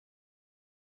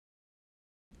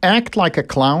act like a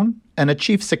clown, and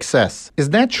achieve success.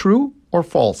 Is that true or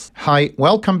false? Hi,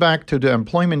 welcome back to the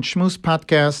Employment Shmooze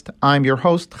podcast. I'm your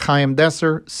host, Chaim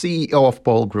Desser, CEO of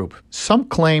Paul Group. Some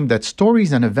claim that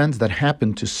stories and events that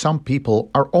happen to some people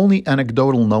are only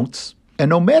anecdotal notes, and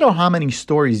no matter how many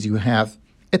stories you have,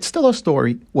 it's still a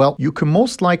story. Well, you can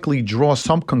most likely draw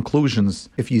some conclusions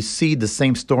if you see the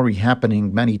same story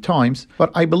happening many times,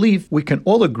 but I believe we can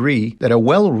all agree that a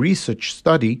well-researched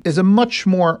study is a much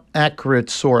more accurate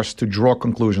source to draw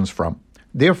conclusions from.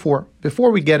 Therefore,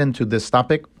 before we get into this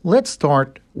topic, let's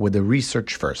start with the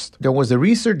research first. There was a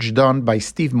research done by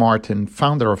Steve Martin,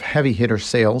 founder of Heavy Hitter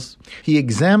Sales. He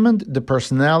examined the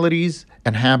personalities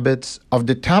and habits of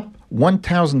the top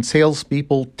 1,000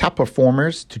 salespeople, top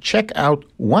performers, to check out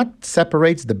what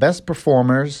separates the best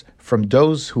performers from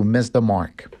those who miss the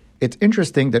mark. It's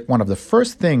interesting that one of the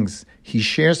first things he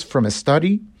shares from a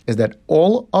study is that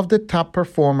all of the top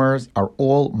performers are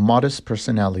all modest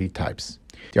personality types.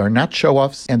 They are not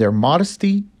show-offs, and their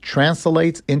modesty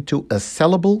translates into a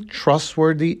sellable,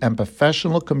 trustworthy, and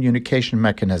professional communication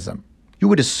mechanism. You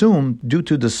would assume, due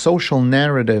to the social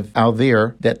narrative out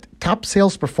there, that top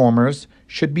sales performers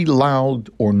should be loud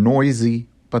or noisy,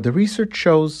 but the research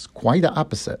shows quite the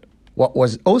opposite. What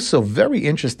was also very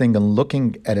interesting in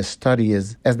looking at a study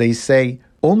is, as they say,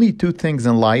 only two things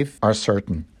in life are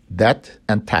certain: debt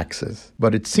and taxes.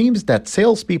 But it seems that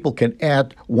salespeople can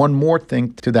add one more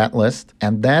thing to that list,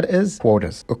 and that is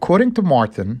quotas. According to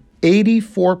Martin,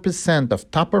 84% of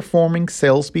top-performing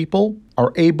salespeople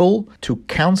are able to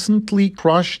constantly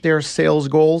crush their sales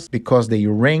goals because they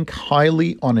rank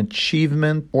highly on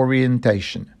achievement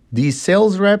orientation. These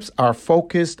sales reps are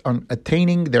focused on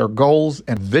attaining their goals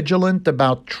and vigilant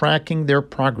about tracking their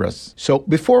progress. So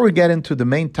before we get into the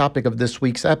main topic of this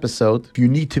week's episode, you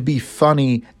need to be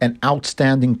funny and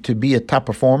outstanding to be a top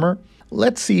performer.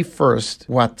 Let's see first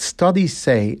what studies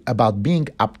say about being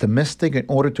optimistic in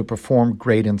order to perform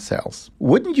great in sales.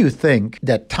 Wouldn't you think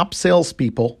that top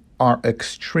salespeople are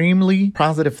extremely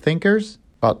positive thinkers?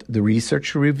 But the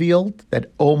research revealed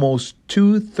that almost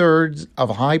 2/3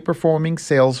 of high-performing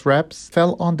sales reps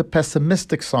fell on the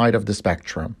pessimistic side of the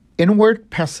spectrum. Inward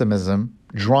pessimism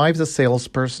drives a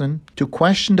salesperson to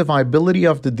question the viability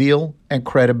of the deal and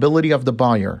credibility of the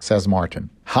buyer, says Martin.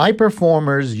 High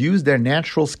performers use their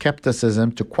natural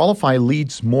skepticism to qualify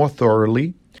leads more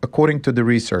thoroughly, according to the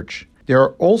research. They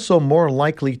are also more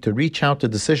likely to reach out to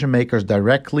decision makers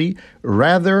directly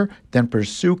rather than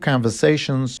pursue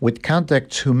conversations with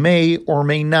contacts who may or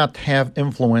may not have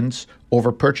influence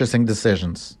over purchasing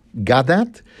decisions. Got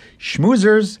that?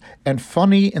 Schmoozers and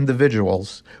funny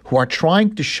individuals who are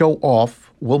trying to show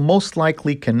off will most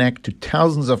likely connect to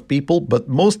thousands of people, but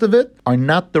most of it are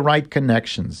not the right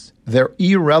connections. They're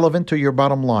irrelevant to your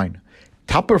bottom line.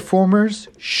 Top performers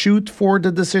shoot for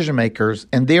the decision makers,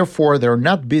 and therefore they're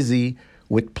not busy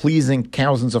with pleasing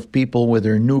thousands of people with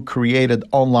their new created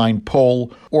online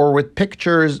poll or with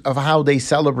pictures of how they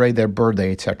celebrate their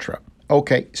birthday, etc.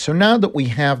 Okay, so now that we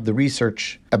have the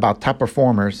research about top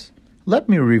performers, let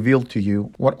me reveal to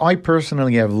you what I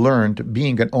personally have learned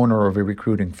being an owner of a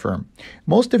recruiting firm.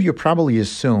 Most of you probably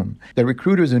assume that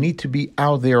recruiters who need to be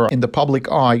out there in the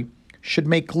public eye should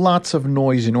make lots of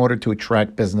noise in order to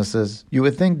attract businesses. You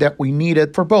would think that we need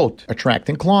it for both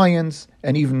attracting clients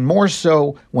and even more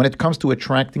so when it comes to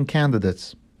attracting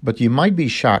candidates. But you might be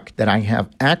shocked that I have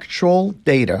actual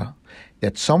data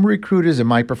that some recruiters in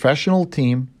my professional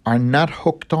team are not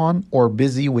hooked on or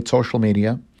busy with social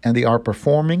media, and they are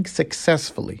performing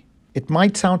successfully. It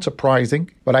might sound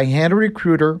surprising, but I had a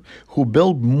recruiter who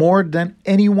billed more than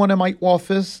anyone in my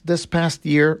office this past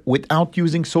year without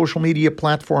using social media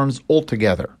platforms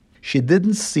altogether. She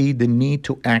didn't see the need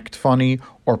to act funny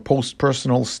or post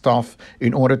personal stuff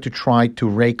in order to try to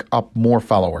rake up more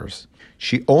followers.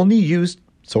 She only used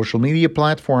social media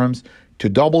platforms to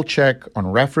double check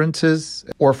on references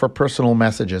or for personal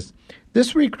messages.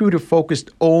 This recruiter focused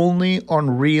only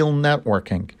on real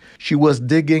networking. She was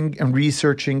digging and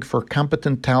researching for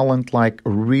competent talent like a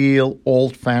real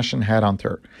old-fashioned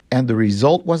headhunter. And the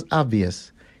result was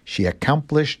obvious. She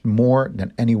accomplished more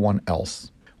than anyone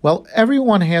else. Well,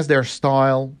 everyone has their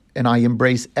style, and I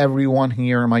embrace everyone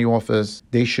here in my office.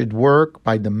 They should work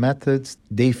by the methods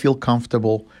they feel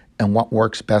comfortable and what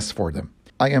works best for them.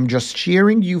 I am just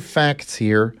sharing you facts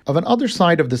here of another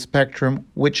side of the spectrum,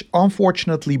 which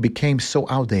unfortunately became so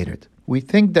outdated. We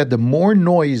think that the more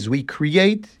noise we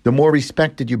create, the more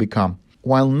respected you become.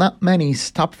 While not many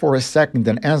stop for a second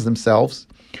and ask themselves,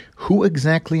 who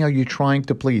exactly are you trying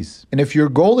to please? And if your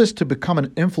goal is to become an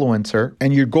influencer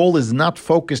and your goal is not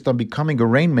focused on becoming a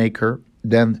rainmaker,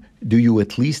 then do you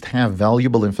at least have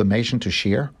valuable information to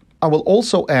share? I will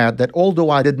also add that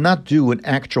although I did not do an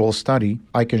actual study,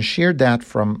 I can share that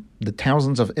from the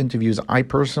thousands of interviews I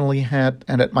personally had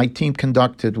and that my team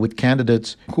conducted with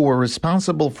candidates who were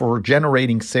responsible for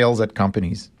generating sales at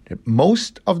companies.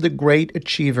 Most of the great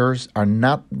achievers are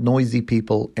not noisy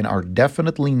people and are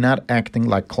definitely not acting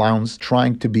like clowns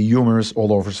trying to be humorous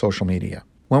all over social media.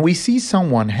 When we see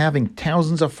someone having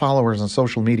thousands of followers on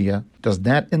social media, does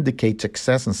that indicate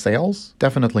success in sales?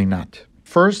 Definitely not.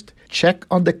 First, check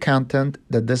on the content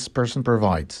that this person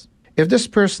provides. If this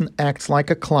person acts like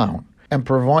a clown and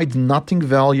provides nothing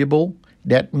valuable,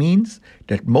 that means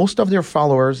that most of their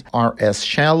followers are as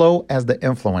shallow as the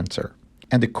influencer.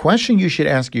 And the question you should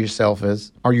ask yourself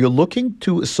is, are you looking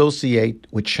to associate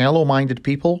with shallow-minded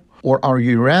people, or are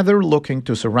you rather looking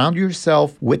to surround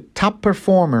yourself with top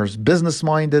performers,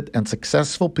 business-minded and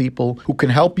successful people who can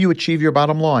help you achieve your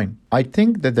bottom line? I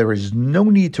think that there is no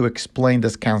need to explain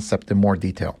this concept in more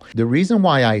detail. The reason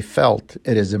why I felt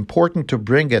it is important to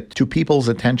bring it to people's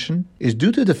attention is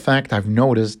due to the fact I've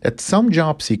noticed that some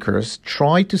job seekers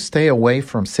try to stay away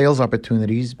from sales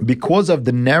opportunities because of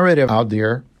the narrative out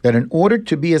there that in order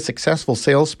to be a successful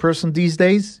salesperson these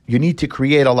days, you need to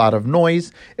create a lot of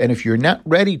noise, and if you're not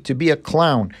ready to be a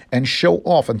clown and show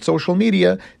off on social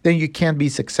media, then you can't be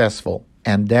successful.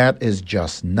 And that is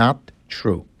just not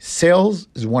true. Sales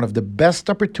is one of the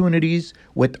best opportunities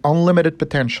with unlimited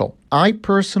potential. I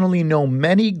personally know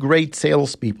many great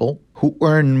salespeople who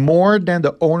earn more than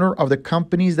the owner of the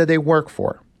companies that they work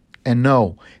for. And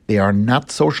no, they are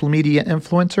not social media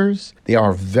influencers. They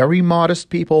are very modest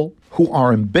people who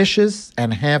are ambitious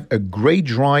and have a great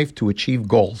drive to achieve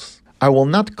goals. I will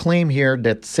not claim here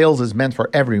that sales is meant for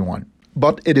everyone,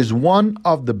 but it is one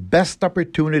of the best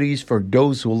opportunities for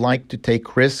those who like to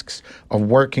take risks of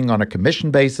working on a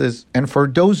commission basis and for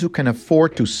those who can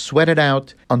afford to sweat it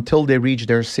out until they reach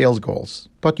their sales goals.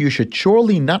 But you should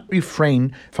surely not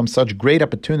refrain from such great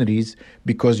opportunities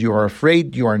because you are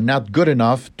afraid you are not good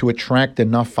enough to attract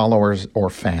enough followers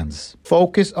or fans.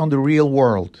 Focus on the real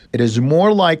world. It is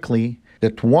more likely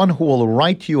that one who will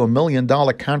write you $1 million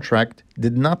contract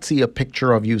did not see a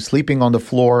picture of you sleeping on the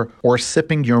floor or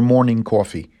sipping your morning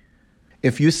coffee.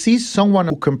 If you see someone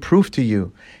who can prove to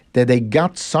you that they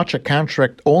got such a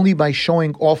contract only by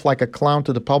showing off like a clown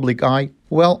to the public eye,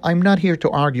 well, I'm not here to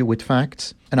argue with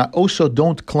facts, and I also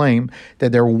don't claim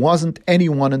that there wasn't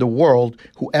anyone in the world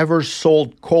who ever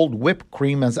sold cold whipped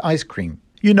cream as ice cream.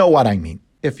 You know what I mean.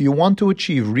 If you want to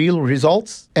achieve real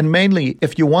results, and mainly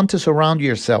if you want to surround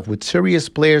yourself with serious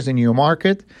players in your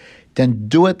market, then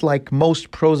do it like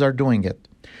most pros are doing it.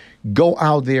 Go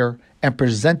out there and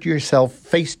present yourself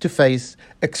face to face,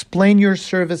 explain your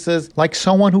services like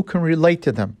someone who can relate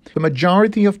to them. The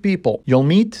majority of people you'll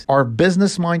meet are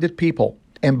business-minded people.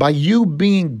 And by you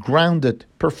being grounded,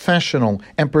 professional,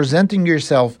 and presenting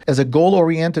yourself as a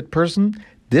goal-oriented person,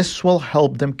 this will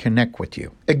help them connect with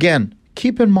you. Again,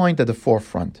 keep in mind at the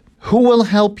forefront, who will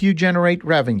help you generate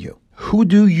revenue? Who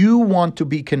do you want to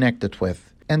be connected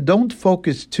with? And don't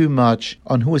focus too much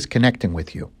on who is connecting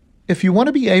with you. If you want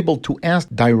to be able to ask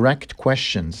direct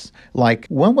questions like,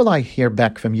 when will I hear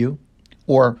back from you?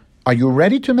 Or, are you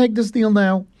ready to make this deal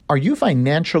now? Are you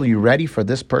financially ready for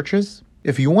this purchase?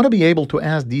 If you want to be able to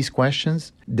ask these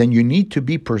questions, then you need to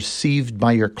be perceived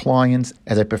by your clients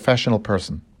as a professional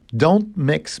person. Don't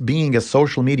mix being a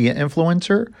social media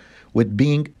influencer with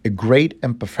being a great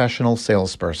and professional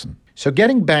salesperson. So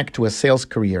getting back to a sales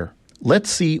career, let's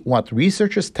see what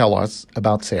researchers tell us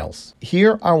about sales.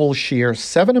 Here I will share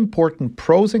 7 important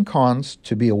pros and cons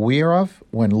to be aware of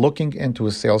when looking into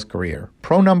a sales career.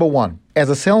 Pro number 1, as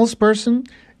a salesperson,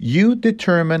 you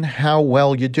determine how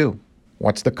well you do.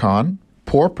 What's the con?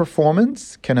 Poor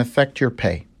performance can affect your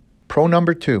pay. Pro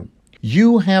number 2,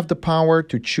 you have the power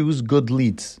to choose good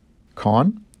leads.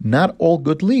 Con? Not all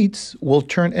good leads will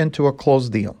turn into a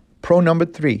closed deal. Pro number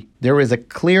 3, there is a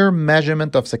clear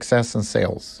measurement of success in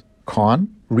sales.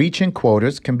 Con, reaching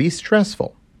quotas can be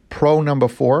stressful. Pro number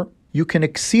 4, you can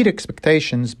exceed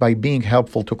expectations by being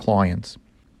helpful to clients.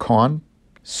 Con,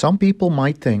 some people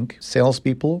might think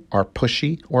salespeople are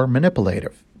pushy or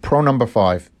manipulative. Pro number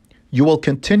 5, you will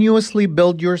continuously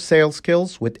build your sales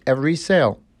skills with every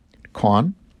sale.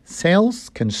 Con, sales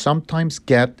can sometimes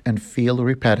get and feel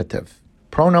repetitive.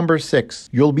 Pro number 6,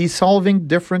 you'll be solving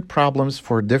different problems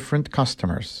for different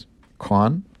customers.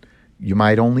 Con, you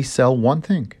might only sell one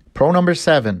thing. Pro number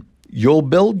 7, you'll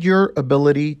build your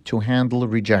ability to handle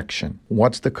rejection.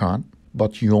 What's the con?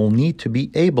 But you'll need to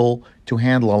be able to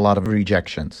handle a lot of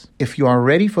rejections. If you are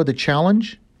ready for the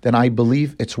challenge, then I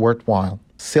believe it's worthwhile.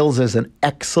 Sales is an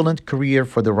excellent career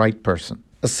for the right person.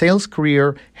 A sales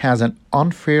career has an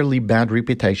unfairly bad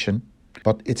reputation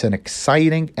but it's an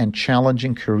exciting and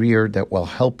challenging career that will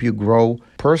help you grow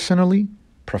personally,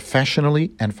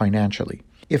 professionally, and financially.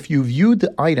 If you view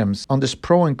the items on this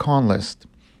pro and con list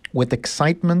with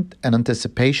excitement and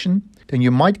anticipation, then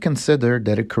you might consider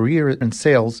that a career in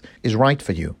sales is right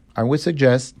for you. I would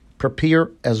suggest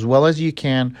prepare as well as you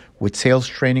can with sales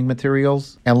training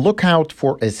materials and look out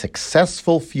for a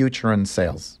successful future in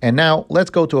sales. And now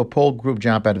let's go to a Pole Group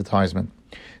job advertisement.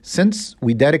 Since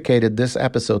we dedicated this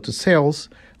episode to sales,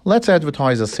 let's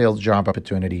advertise a sales job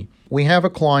opportunity. We have a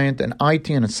client, an IT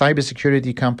and a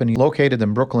cybersecurity company located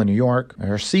in Brooklyn, New York. They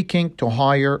are seeking to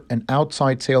hire an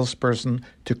outside salesperson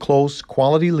to close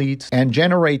quality leads and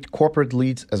generate corporate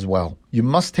leads as well. You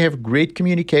must have great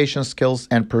communication skills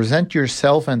and present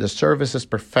yourself and the services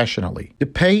professionally. The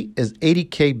pay is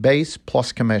 $80K base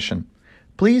plus commission.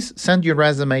 Please send your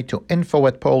resume to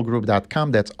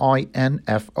info@poelgroup.com. That's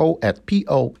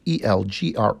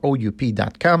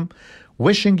info@poelgroup.com.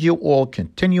 Wishing you all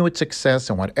continued success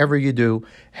in whatever you do.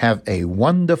 Have a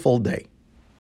wonderful day.